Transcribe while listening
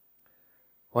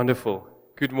Wonderful.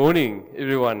 Good morning,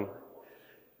 everyone.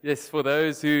 Yes, for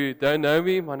those who don't know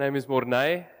me, my name is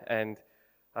Morne, and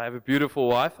I have a beautiful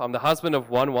wife. I'm the husband of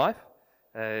one wife.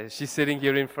 She's sitting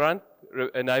here in front.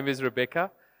 Her name is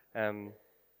Rebecca. And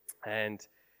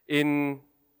in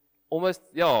almost,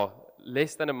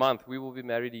 less than a month, we will be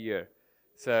married a year.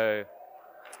 So,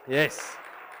 yes.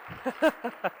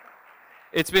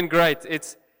 It's been great.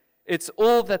 It's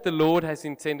all that the Lord has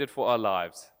intended for our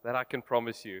lives, that I can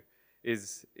promise you.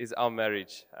 Is our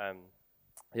marriage.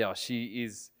 She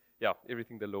is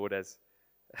everything the Lord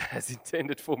has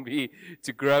intended for me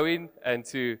to grow in and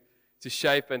to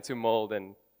shape and to mold.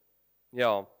 And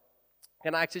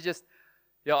can I actually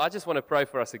I just want to pray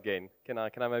for us again. Can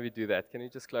I maybe do that? Can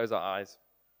you just close our eyes?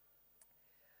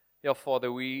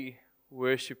 Father, we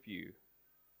worship you,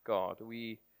 God.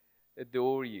 We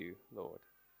adore you, Lord.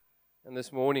 And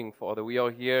this morning, Father, we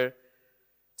are here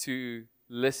to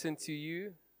listen to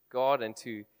you, God, and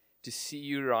to see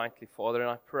you rightly, Father. And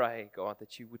I pray, God,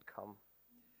 that you would come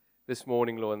this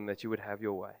morning, Lord, and that you would have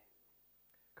your way.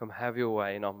 Come have your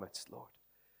way in our midst, Lord.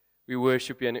 We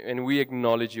worship you and we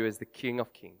acknowledge you as the King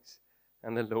of Kings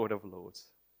and the Lord of Lords.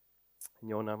 In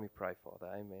your name we pray, Father.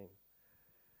 Amen.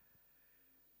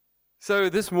 So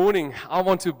this morning, I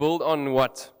want to build on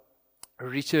what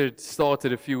Richard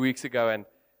started a few weeks ago,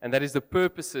 and that is the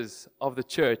purposes of the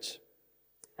church.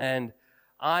 And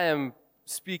I am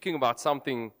speaking about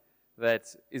something that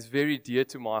is very dear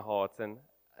to my heart, and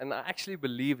I actually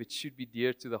believe it should be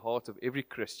dear to the heart of every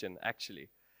Christian, actually.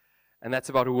 And that's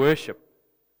about worship.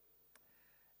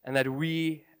 And that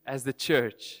we, as the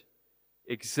church,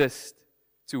 exist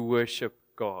to worship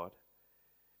God.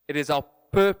 It is our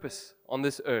purpose on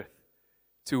this earth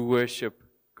to worship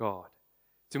God.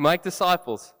 To make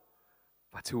disciples,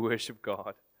 but to worship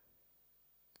God.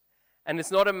 And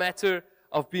it's not a matter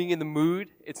of being in the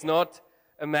mood. It's not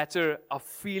a matter of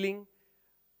feeling,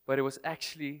 but it was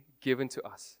actually given to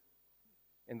us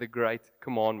in the great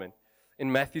commandment.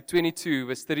 In Matthew 22,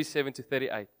 verse 37 to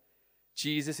 38,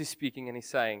 Jesus is speaking and he's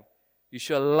saying, "You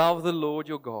shall love the Lord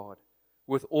your God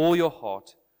with all your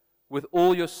heart, with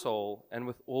all your soul, and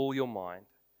with all your mind.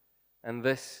 And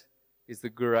this is the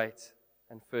great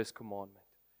and first commandment.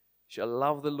 You shall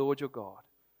love the Lord your God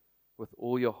with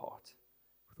all your heart,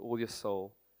 with all your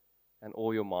soul, and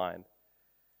all your mind."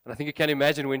 And I think you can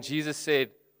imagine when Jesus said,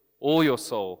 all your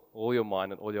soul, all your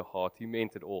mind, and all your heart, he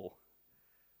meant it all.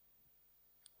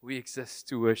 We exist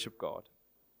to worship God.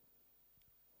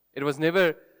 It was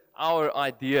never our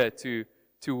idea to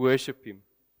worship him.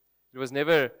 It was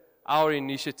never our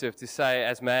initiative to say,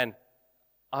 as man,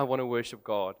 I want to worship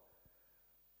God.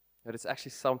 But it's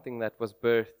actually something that was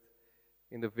birthed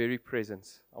in the very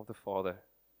presence of the Father.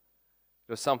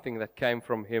 It was something that came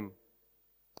from him.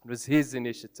 It was his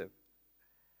initiative.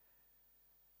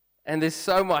 And there's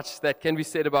so much that can be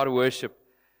said about worship.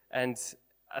 And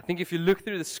I think if you look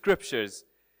through the scriptures,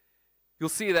 you'll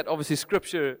see that obviously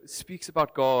scripture speaks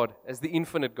about God as the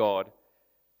infinite God.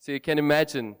 So you can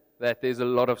imagine that there's a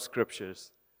lot of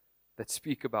scriptures that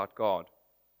speak about God.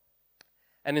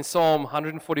 And in Psalm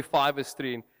 145 verse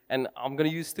 3, and I'm going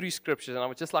to use 3 scriptures, and I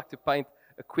would just like to paint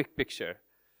a quick picture.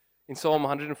 In Psalm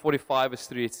 145 verse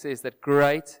 3, it says that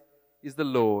great is the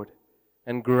Lord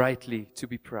and greatly to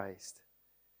be praised.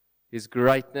 His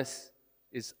greatness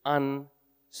is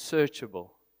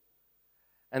unsearchable.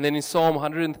 And then in Psalm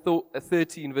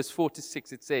 113 verse 4 to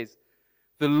 6 it says,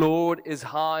 the Lord is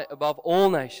high above all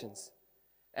nations,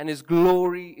 and his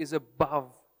glory is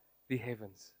above the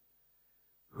heavens.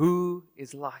 Who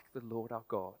is like the Lord our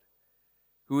God,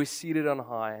 who is seated on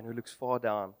high and who looks far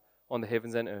down on the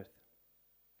heavens and earth?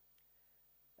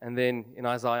 And then in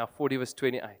Isaiah 40 verse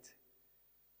 28,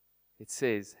 it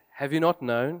says, have you not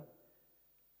known?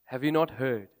 Have you not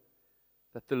heard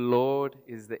that the Lord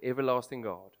is the everlasting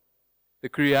God, the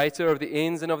creator of the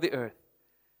ends and of the earth,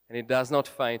 and he does not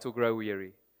faint or grow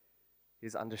weary.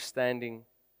 His understanding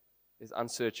is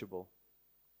unsearchable.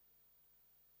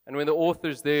 And when the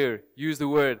authors there use the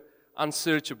word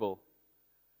unsearchable,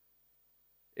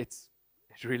 it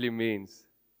really means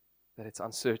that it's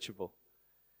unsearchable.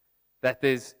 That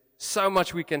there's so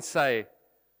much we can say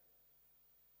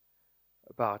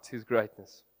about his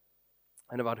greatness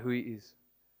and about who he is.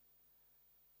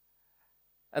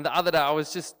 And the other day I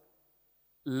was just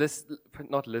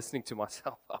not listening to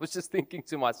myself. I was just thinking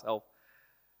to myself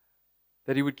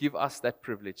that he would give us that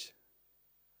privilege.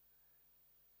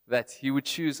 That he would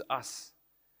choose us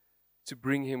to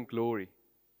bring him glory.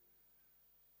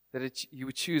 That he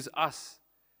would choose us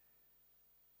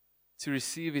to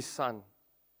receive his son.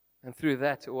 And through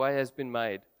that, a way has been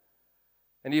made.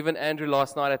 And even Andrew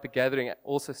last night at the gathering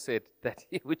also said that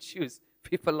he would choose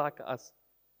people like us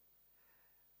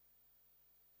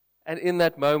And in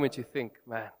that moment you think,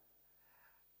 man,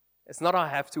 it's not I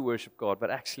have to worship God, but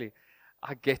actually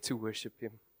I get to worship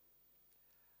Him.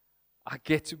 I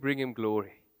get to bring Him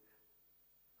glory.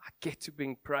 I get to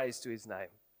bring praise to His name.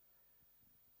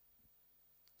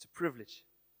 It's a privilege.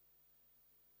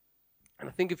 And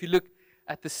I think if you look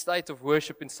at the state of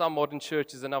worship in some modern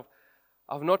churches, and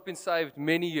I've not been saved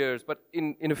many years, but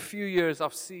in a few years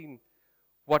I've seen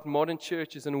what modern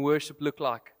churches and worship look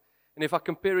like. And if I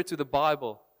compare it to the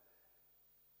Bible,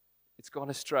 it's gone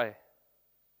astray.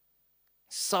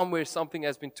 Somewhere something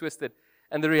has been twisted.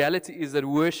 And the reality is that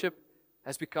worship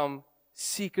has become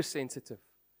seeker sensitive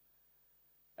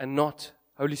and not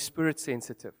Holy Spirit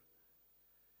sensitive.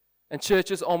 And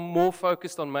churches are more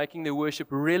focused on making their worship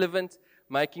relevant,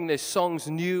 making their songs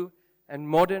new and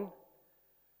modern,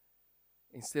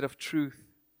 instead of truth,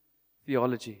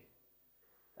 theology,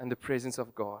 and the presence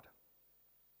of God.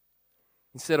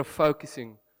 Instead of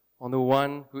focusing on the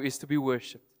one who is to be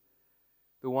worshipped,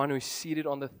 the one who is seated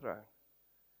on the throne,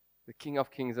 the King of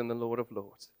Kings and the Lord of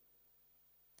Lords.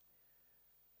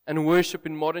 And worship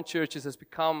in modern churches has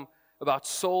become about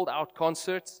sold-out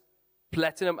concerts,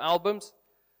 platinum albums,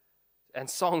 and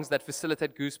songs that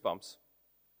facilitate goosebumps.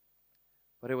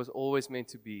 But it was always meant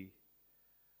to be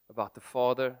about the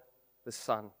Father, the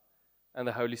Son, and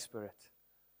the Holy Spirit.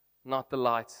 Not the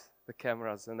lights, the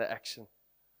cameras, and the action,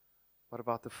 but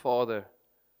about the Father,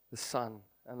 the Son,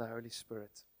 and the Holy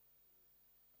Spirit.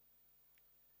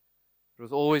 It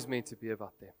was always meant to be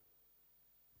about them.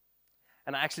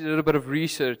 And I actually did a bit of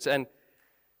research, and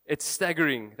it's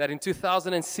staggering that in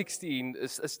 2016,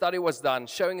 a study was done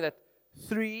showing that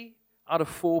 3 out of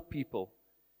 4 people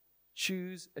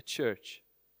choose a church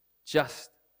just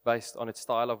based on its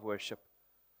style of worship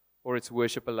or its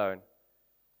worship alone.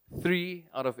 3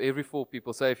 out of every 4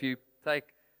 people. So if you take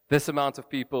this amount of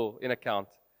people in account,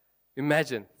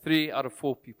 imagine 3 out of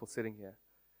 4 people sitting here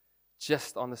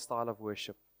just on the style of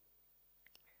worship.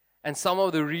 And some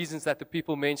of the reasons that the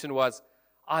people mentioned was,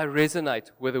 I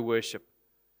resonate with the worship.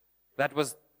 That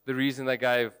was the reason they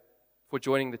gave for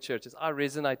joining the church, is I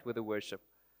resonate with the worship.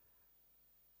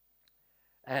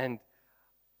 And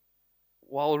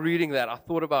while reading that, I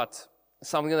thought about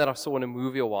something that I saw in a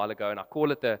movie a while ago, and I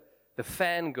call it the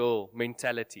fangirl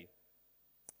mentality.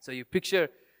 So you picture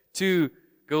 2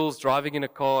 girls driving in a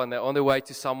car, and they're on their way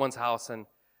to someone's house, and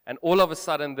all of a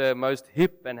sudden the most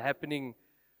hip and happening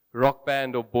rock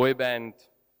band or boy band,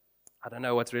 I don't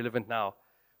know what's relevant now,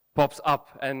 pops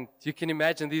up, and you can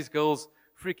imagine these girls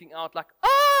freaking out like,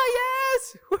 oh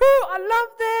yes, woohoo, I love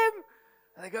them.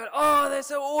 And they go, oh, they're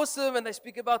so awesome. And they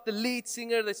speak about the lead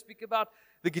singer, they speak about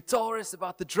the guitarist,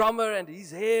 about the drummer and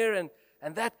his hair, and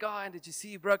that guy, and did you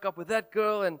see he broke up with that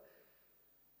girl? And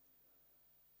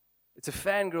it's a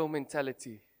fangirl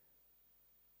mentality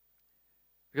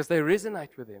because they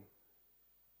resonate with him.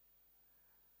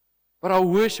 But our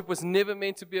worship was never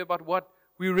meant to be about what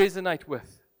we resonate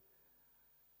with.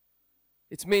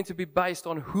 It's meant to be based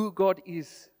on who God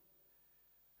is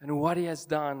and what He has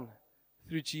done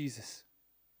through Jesus.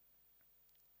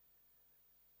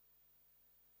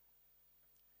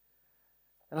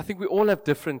 And I think we all have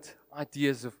different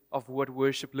ideas of what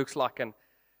worship looks like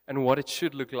and what it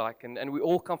should look like. And we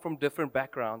all come from different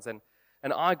backgrounds. And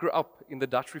I grew up in the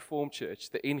Dutch Reformed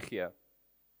Church, the NG,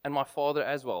 and my father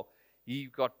as well. He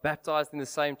got baptized in the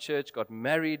same church, got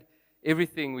married,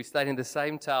 everything. We stayed in the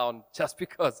same town just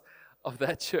because of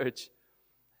that church.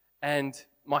 And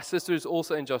my sister is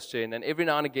also in Josh Jen, and every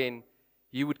now and again,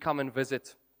 he would come and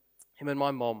visit, him and my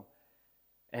mom.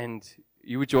 And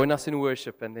he would join us in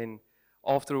worship, and then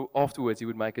afterwards, he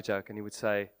would make a joke, and he would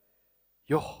say,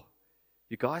 yo,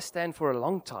 you guys stand for a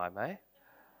long time, eh?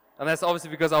 And that's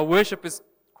obviously because our worship is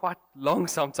quite long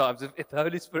sometimes, if the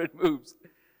Holy Spirit moves.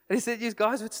 And he said, you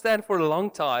guys would stand for a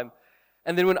long time.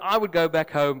 And then when I would go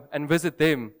back home and visit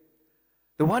them,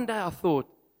 the one day I thought,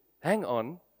 hang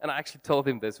on, and I actually told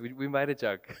him this, we made a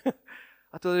joke.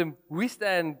 I told him, we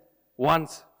stand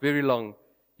once very long.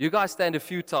 You guys stand a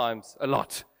few times, a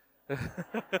lot. But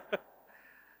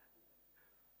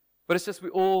it's just we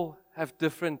all have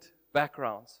different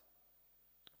backgrounds.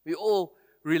 We all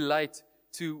relate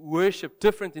to worship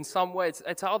different in some way.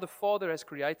 It's how the Father has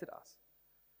created us.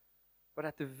 But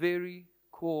at the very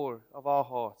core of our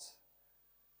hearts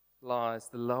lies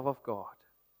the love of God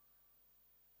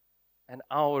and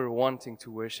our wanting to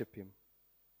worship Him.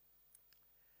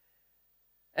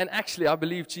 And actually, I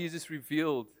believe Jesus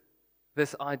revealed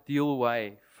this ideal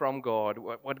way from God,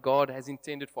 what God has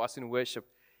intended for us in worship.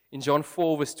 In John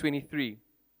 4, verse 23,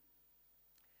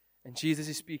 and Jesus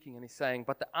is speaking and He's saying,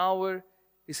 but the hour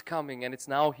is coming, and it's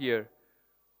now here,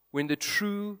 when the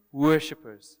true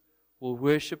worshipers will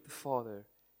worship the Father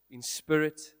in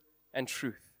spirit and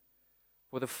truth.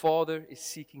 For the Father is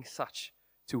seeking such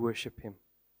to worship Him.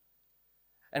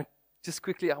 And just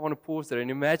quickly, I want to pause there and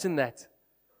imagine that.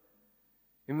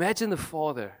 Imagine the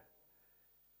Father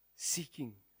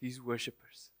seeking these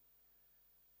worshipers,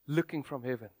 looking from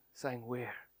heaven, saying,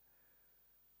 where?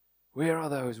 Where are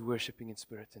those worshiping in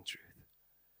spirit and truth?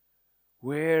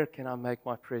 Where can I make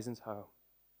my presence home?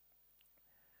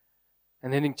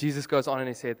 And then Jesus goes on and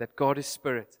He said that God is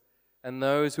spirit, and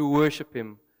those who worship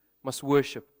Him must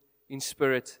worship in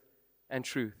spirit and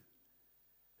truth.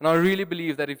 And I really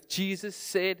believe that if Jesus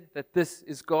said that this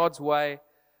is God's way,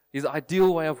 His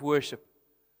ideal way of worship,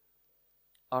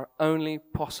 our only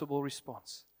possible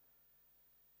response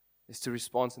is to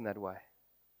respond in that way.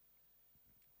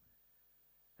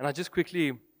 And I just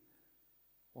quickly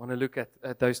want to look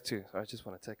at those two. So I just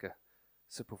want to take a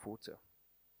sip of water.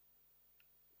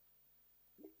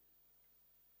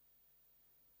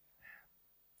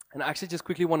 And I actually just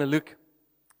quickly want to look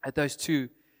at those two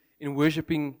in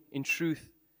worshiping in truth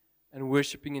and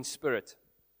worshiping in spirit.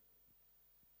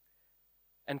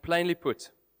 And plainly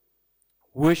put,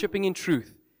 worshiping in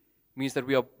truth means that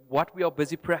what we are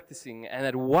busy practicing and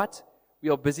that what we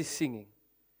are busy singing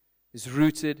is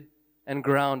rooted and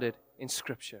grounded in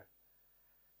Scripture.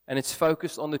 And it's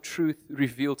focused on the truth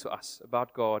revealed to us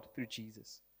about God through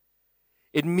Jesus.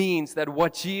 It means that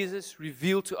what Jesus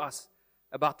revealed to us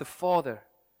about the Father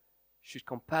should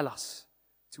compel us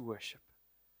to worship.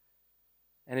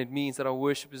 And it means that our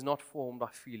worship is not formed by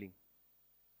feeling,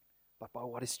 but by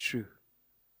what is true.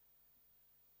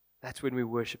 That's when we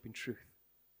worship in truth.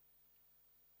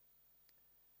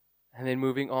 And then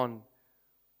moving on,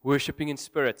 worshiping in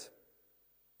spirit.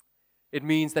 It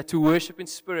means that to worship in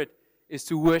spirit is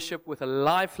to worship with a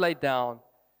life laid down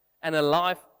and a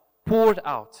life poured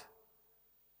out,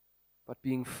 but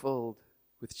being filled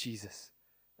with Jesus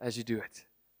as you do it.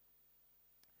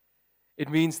 It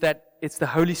means that it's the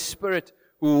Holy Spirit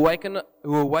who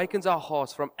awakens our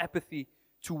hearts from apathy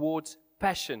towards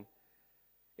passion.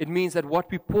 It means that what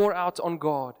we pour out on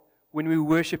God when we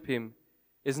worship Him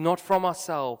is not from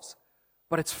ourselves,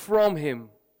 but it's from Him,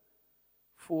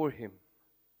 for Him.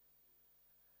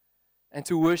 And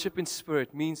to worship in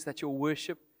spirit means that your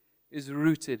worship is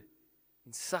rooted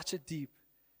in such a deep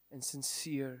and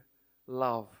sincere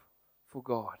love for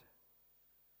God.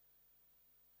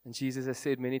 And Jesus has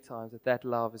said many times that that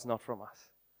love is not from us,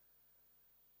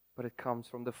 but it comes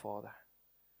from the Father.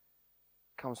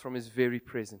 It comes from His very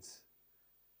presence.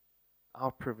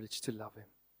 Our privilege to love Him.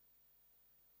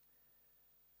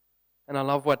 And I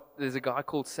love there's a guy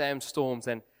called Sam Storms,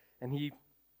 and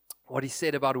what he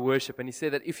said about worship. And he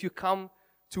said that if you come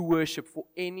to worship for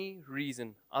any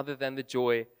reason other than the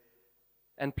joy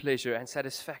and pleasure and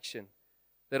satisfaction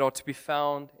that are to be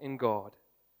found in God,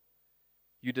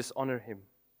 you dishonor Him.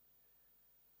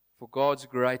 For God's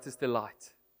greatest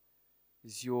delight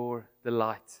is your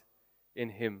delight in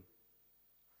Him.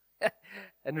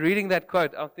 And reading that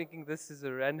quote, I'm thinking, this is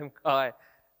a random guy.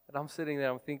 And I'm sitting there,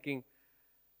 I'm thinking,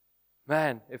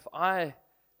 man, if I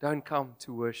don't come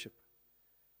to worship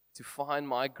to find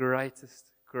my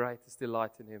greatest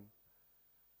delight in Him,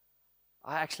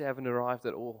 I actually haven't arrived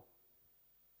at all.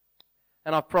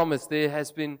 And I promise there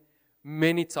has been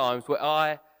many times where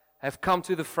I have come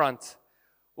to the front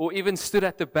or even stood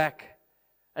at the back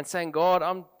and saying, God,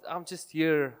 I'm just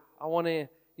here. I want to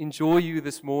enjoy You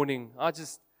this morning. I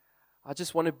just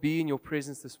want to be in Your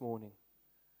presence this morning.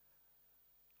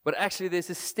 But actually there's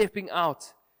a stepping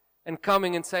out and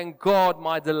coming and saying, God,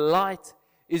 my delight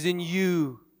is in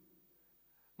You.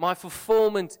 My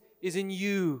fulfillment is in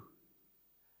You.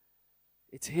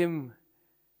 It's Him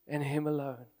and Him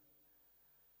alone.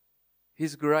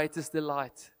 His greatest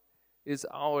delight is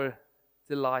our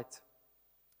delight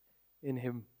in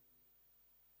Him.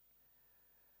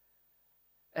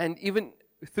 And even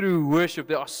through worship,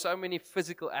 there are so many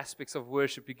physical aspects of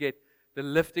worship. You get the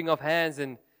lifting of hands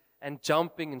and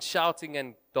jumping and shouting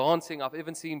and dancing. I've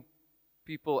even seen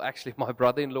people, actually my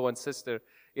brother-in-law and sister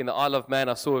in the Isle of Man,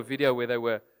 I saw a video where they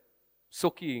were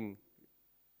sokking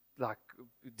like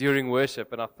during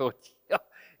worship, and I thought, yeah,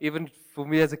 even for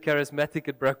me as a charismatic,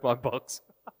 it broke my box.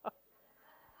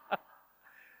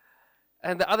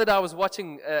 And the other day I was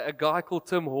watching a guy called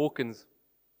Tim Hawkins.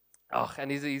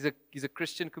 And he's a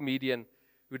Christian comedian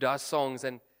who does songs,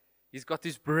 and he's got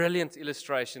these brilliant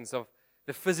illustrations of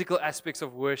the physical aspects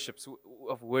of worship,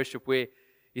 where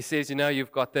he says,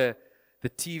 you've got the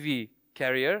TV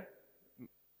carrier.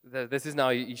 This is now,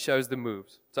 he shows the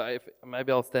moves. So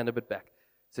maybe I'll stand a bit back.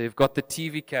 So you've got the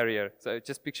TV carrier. So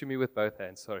just picture me with both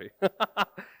hands, sorry.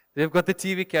 You've got the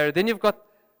TV carrier. Then you've got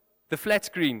the flat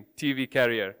screen TV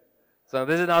carrier. So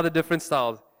this is now the different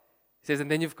styles. He says,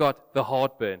 and then you've got the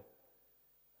heartburn.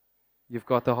 You've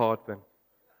got the heartburn.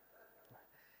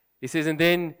 He says, and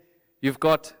then you've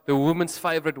got the woman's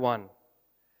favorite one.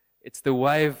 It's the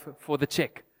wave for the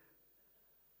check.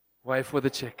 Wave for the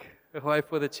check. Wave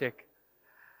for the check.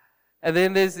 And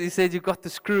then he said, you've got the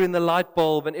screw in the light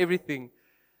bulb and everything.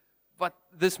 But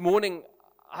this morning,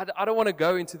 I don't want to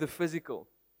go into the physical.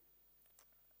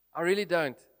 I really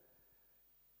don't.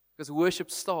 Because worship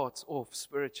starts off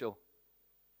spiritual.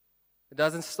 It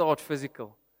doesn't start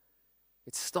physical.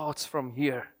 It starts from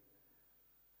here.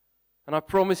 And I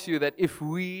promise you that if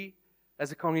we,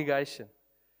 as a congregation,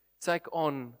 take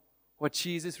on what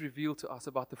Jesus revealed to us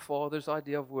about the Father's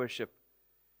idea of worship,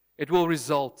 it will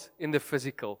result in the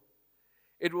physical.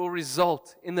 It will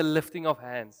result in the lifting of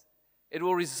hands. It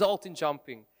will result in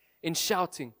jumping, in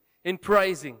shouting, in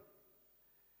praising.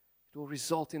 It will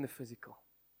result in the physical.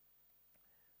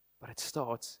 But it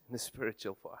starts in the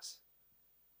spiritual for us.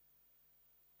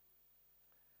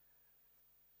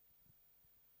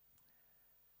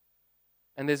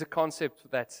 And there's a concept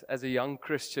that as a young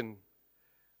Christian,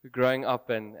 growing up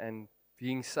and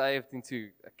being saved into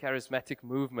a charismatic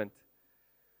movement,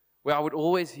 where I would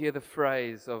always hear the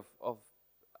phrase of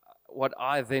what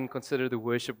I then consider the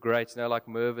worship greats, like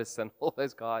Mervis and all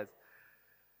those guys,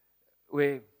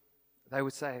 where they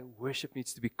would say, worship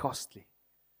needs to be costly.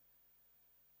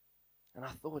 And I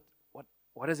thought,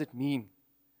 what does it mean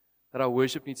that our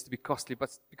worship needs to be costly?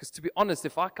 But because to be honest,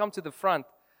 if I come to the front,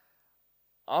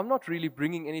 I'm not really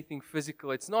bringing anything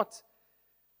physical. It's not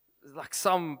like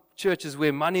some churches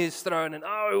where money is thrown and,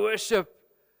 worship.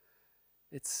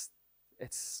 It's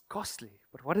costly.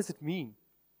 But what does it mean?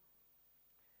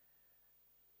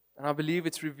 And I believe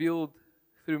it's revealed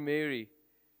through Mary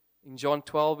in John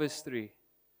 12 verse 3,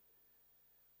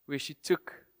 where she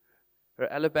took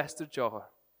her alabaster jar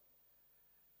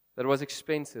that was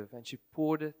expensive and she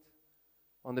poured it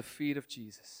on the feet of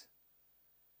Jesus.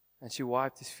 And she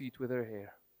wiped his feet with her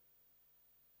hair.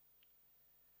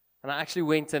 And I actually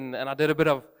went and I did a bit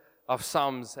of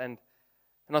sums and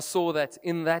I saw that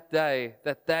in that day,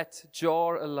 that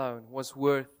jar alone was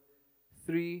worth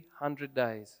 300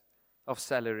 days of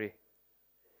salary.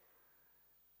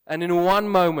 And in one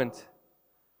moment,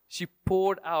 she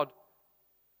poured out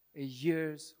a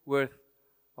year's worth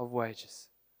of wages.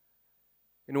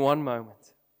 In one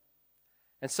moment.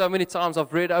 And so many times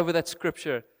I've read over that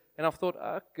scripture and I've thought,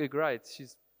 okay, great, she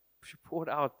poured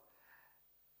out.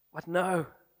 But no,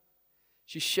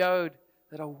 she showed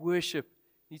that our worship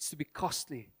needs to be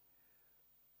costly.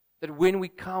 That when we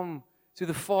come to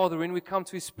the Father, when we come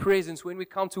to His presence, when we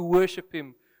come to worship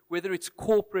Him, whether it's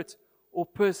corporate or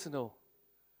personal,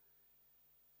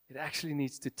 it actually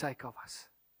needs to take of us.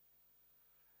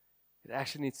 It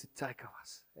actually needs to take of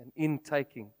us. And in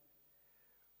taking,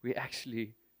 we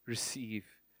actually receive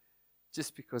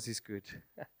just because He's good.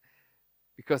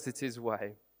 Because it's His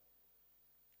way.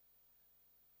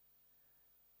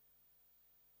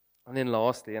 And then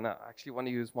lastly, and I actually want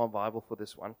to use my Bible for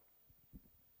this one.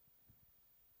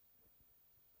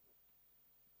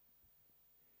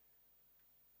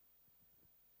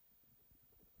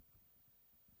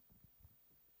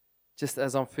 Just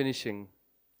as I'm finishing,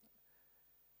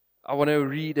 I want to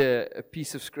read a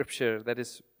piece of scripture that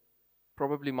is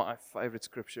probably my favorite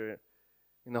scripture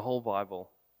in the whole Bible.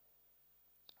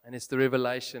 And it's the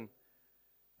revelation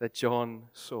that John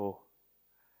saw.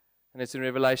 And it's in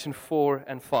Revelation 4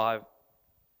 and 5.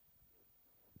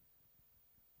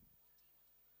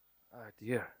 Oh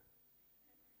dear.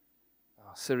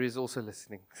 Siri is also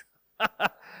listening.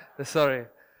 Sorry.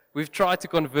 We've tried to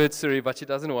convert Siri, but she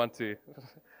doesn't want to.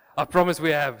 I promise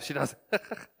we have. She doesn't.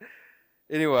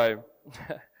 Anyway.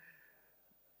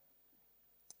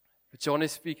 But John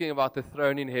is speaking about the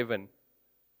throne in heaven.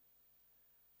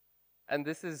 And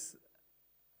this is,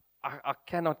 I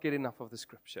cannot get enough of the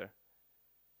scripture.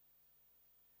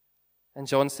 And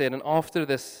John said, and after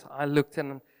this I looked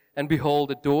and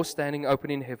behold, a door standing open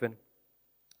in heaven.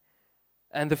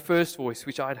 And the first voice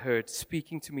which I had heard,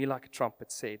 speaking to me like a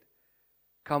trumpet, said,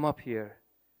 come up here,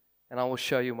 and I will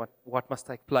show you what must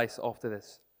take place after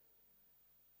this.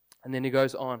 And then he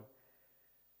goes on.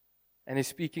 And he's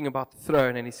speaking about the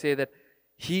throne, and he said that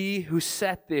he who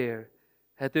sat there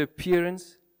had the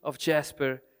appearance of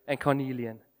jasper and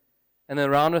carnelian. And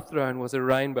around the throne was a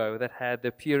rainbow that had the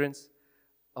appearance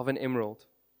of an emerald.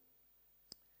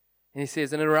 And he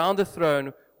says, and around the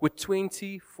throne were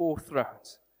 24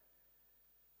 thrones,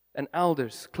 and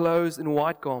elders clothed in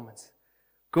white garments,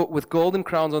 with golden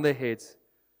crowns on their heads.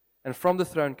 And from the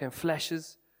throne came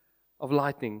flashes of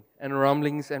lightning and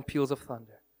rumblings and peals of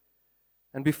thunder.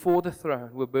 And before the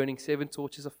throne were burning 7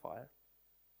 torches of fire.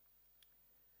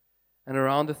 And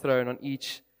around the throne on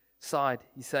each side,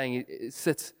 he's saying it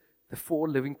sits the 4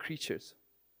 living creatures.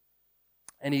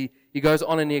 And he goes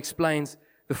on and he explains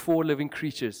the 4 living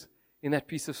creatures in that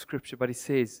piece of scripture. But he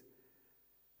says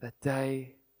that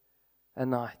day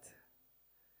and night,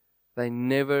 they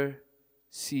never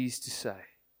cease to say,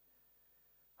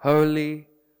 Holy,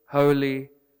 holy,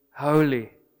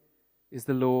 holy is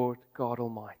the Lord God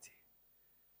Almighty.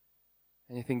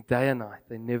 And you think day and night,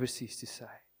 they never cease to say,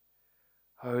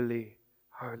 Holy,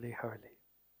 holy, holy.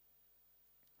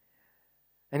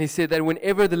 And he said that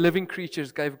whenever the living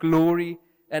creatures gave glory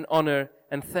and honor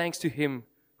and thanks to Him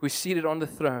who is seated on the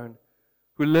throne,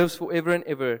 who lives forever and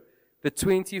ever, the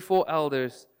 24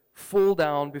 elders fall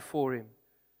down before Him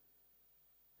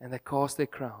and they cast their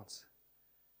crowns,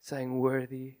 saying,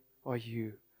 Worthy are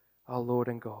you, our Lord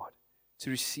and God, to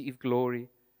receive glory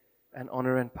and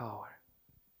honor and power.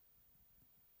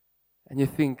 And you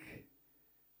think,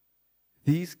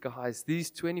 these guys, these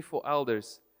 24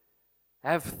 elders,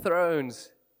 have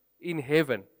thrones in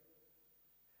heaven.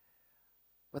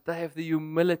 But they have the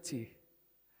humility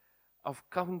of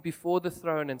coming before the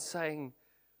throne and saying,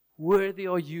 Worthy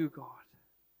are you, God.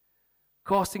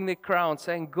 Casting their crowns,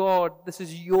 saying, God, this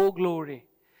is your glory.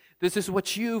 This is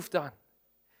what you've done.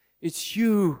 It's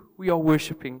you we are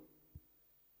worshiping.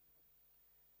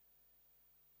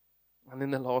 And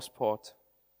then the last part,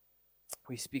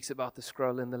 where he speaks about the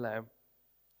scroll and the Lamb.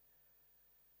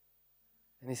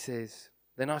 And he says,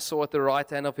 Then I saw at the right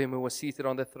hand of Him who was seated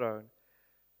on the throne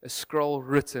a scroll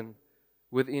written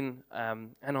within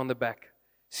and on the back,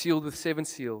 sealed with 7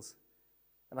 seals.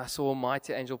 And I saw a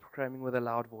mighty angel proclaiming with a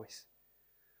loud voice,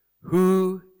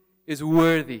 Who is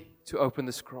worthy to open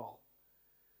the scroll?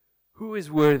 Who is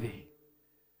worthy?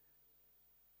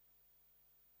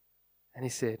 And he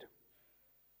said,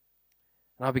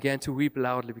 and I began to weep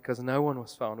loudly because no one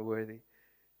was found worthy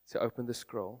to open the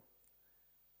scroll.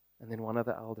 And then one of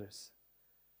the elders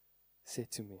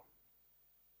said to me,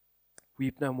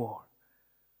 Weep no more,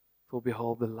 for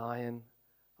behold, the Lion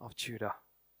of Judah,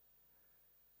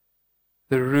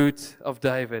 the Root of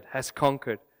David, has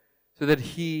conquered, so that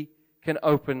He can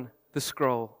open the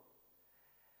scroll.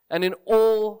 And in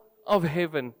all of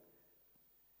heaven,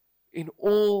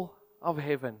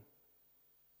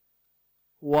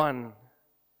 one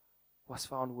was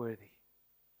found worthy.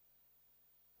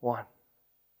 One.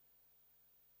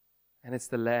 And it's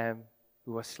the Lamb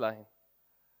who was slain.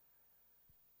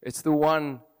 It's the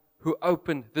one who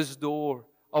opened this door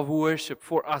of worship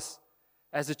for us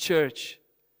as a church,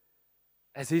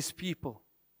 as His people.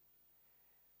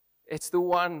 It's the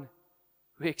one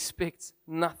who expects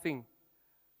nothing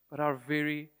but our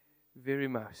very, very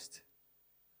most.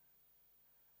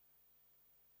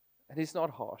 And He's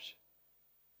not harsh.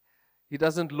 He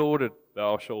doesn't lord it,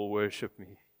 Thou shalt worship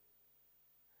me.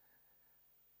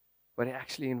 But He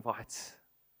actually invites.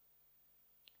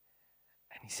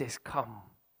 And He says, Come.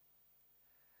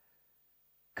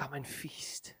 Come and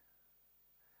feast.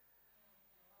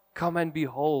 Come and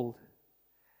behold.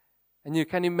 And you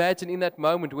can imagine in that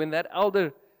moment when that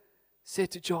elder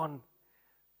said to John,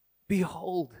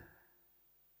 Behold.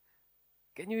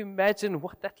 Can you imagine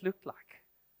what that looked like?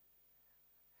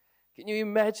 Can you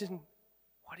imagine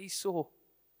what he saw?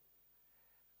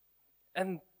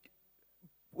 And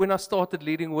when I started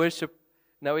leading worship,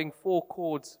 knowing 4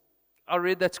 chords, I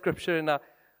read that scripture and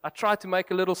I tried to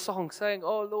make a little song saying,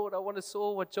 Oh Lord, I want to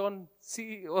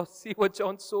see what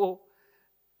John saw.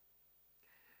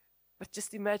 But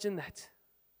just imagine that.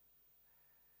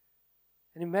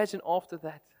 And imagine after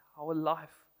that how a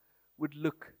life would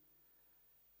look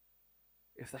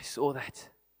if they saw that.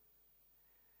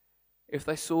 If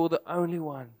they saw the only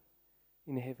one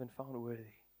in heaven found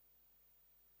worthy.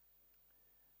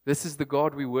 This is the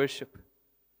God we worship.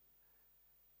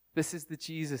 This is the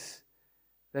Jesus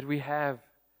that we have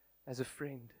as a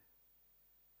friend.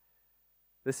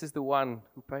 This is the one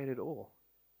who paid it all.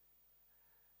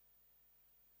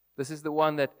 This is the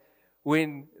one that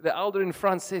when the elder in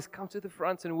front says, Come to the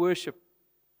front and worship,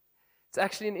 it's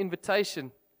actually an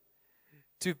invitation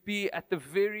to be at the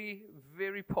very,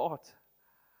 very part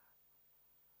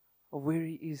of where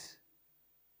He is.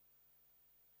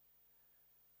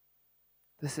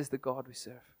 This is the God we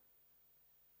serve.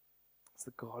 It's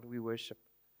the God we worship.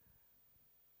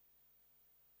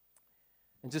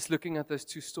 And just looking at those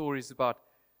 2 stories about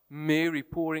Mary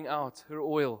pouring out her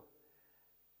oil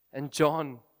and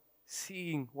John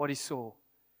seeing what he saw.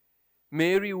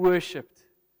 Mary worshipped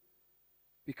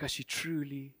because she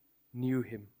truly knew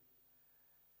Him.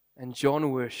 And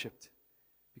John worshipped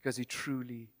because he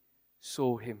truly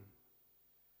saw Him.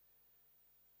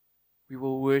 We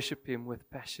will worship Him with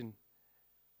passion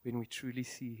when we truly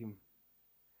see Him.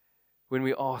 when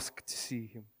we ask to see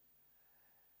Him.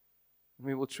 And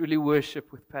we will truly worship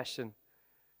with passion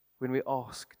when we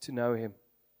ask to know Him.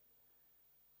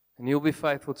 And He'll be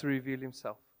faithful to reveal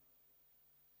Himself.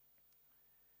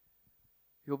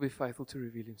 He'll be faithful to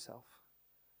reveal Himself.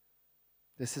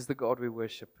 This is the God we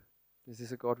worship. This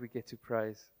is a God we get to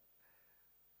praise.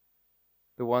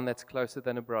 The one that's closer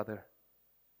than a brother,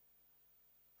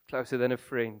 closer than a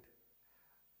friend,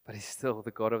 but He's still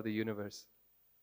the God of the universe.